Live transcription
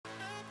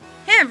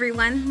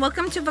everyone,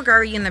 welcome to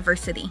Vagaro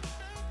University.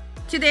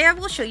 Today I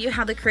will show you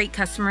how to create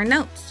customer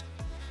notes.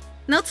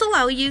 Notes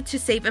allow you to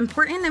save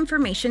important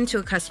information to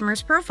a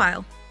customer's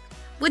profile.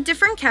 With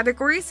different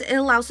categories, it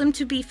allows them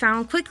to be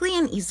found quickly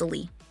and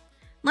easily.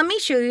 Let me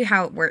show you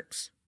how it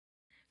works.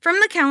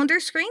 From the calendar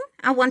screen,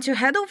 I want to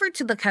head over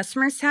to the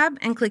Customers tab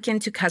and click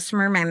into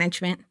Customer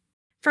Management.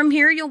 From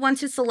here, you'll want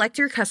to select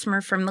your customer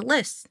from the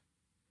list.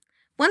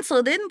 Once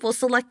loaded, we'll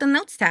select the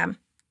Notes tab.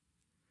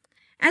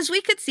 As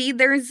we could see,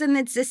 there is an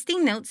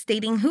existing note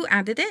stating who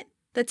added it,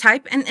 the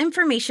type, and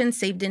information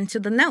saved into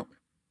the note.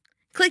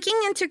 Clicking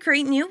into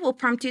Create New will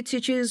prompt you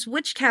to choose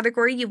which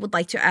category you would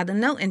like to add a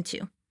note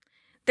into.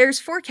 There's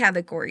 4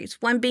 categories,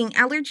 one being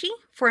Allergy,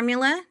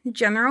 Formula,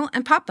 General,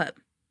 and Pop-up.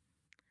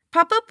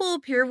 Pop-up will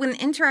appear when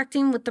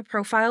interacting with the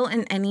profile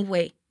in any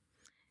way.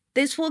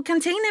 This will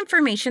contain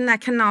information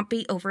that cannot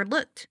be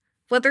overlooked,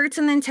 whether it's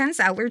an intense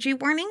allergy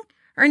warning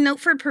or a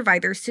note for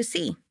providers to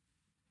see.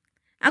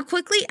 I'll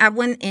quickly add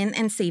one in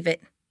and save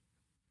it.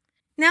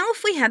 Now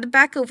if we head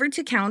back over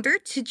to Calendar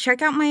to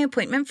check out my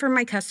appointment for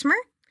my customer,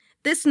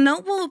 this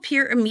note will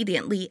appear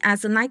immediately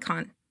as an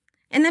icon.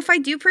 And if I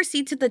do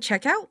proceed to the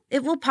checkout,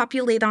 it will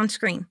populate on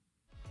screen.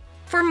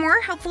 For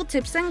more helpful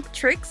tips and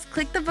tricks,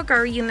 click the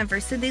Vagaro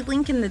University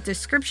link in the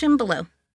description below.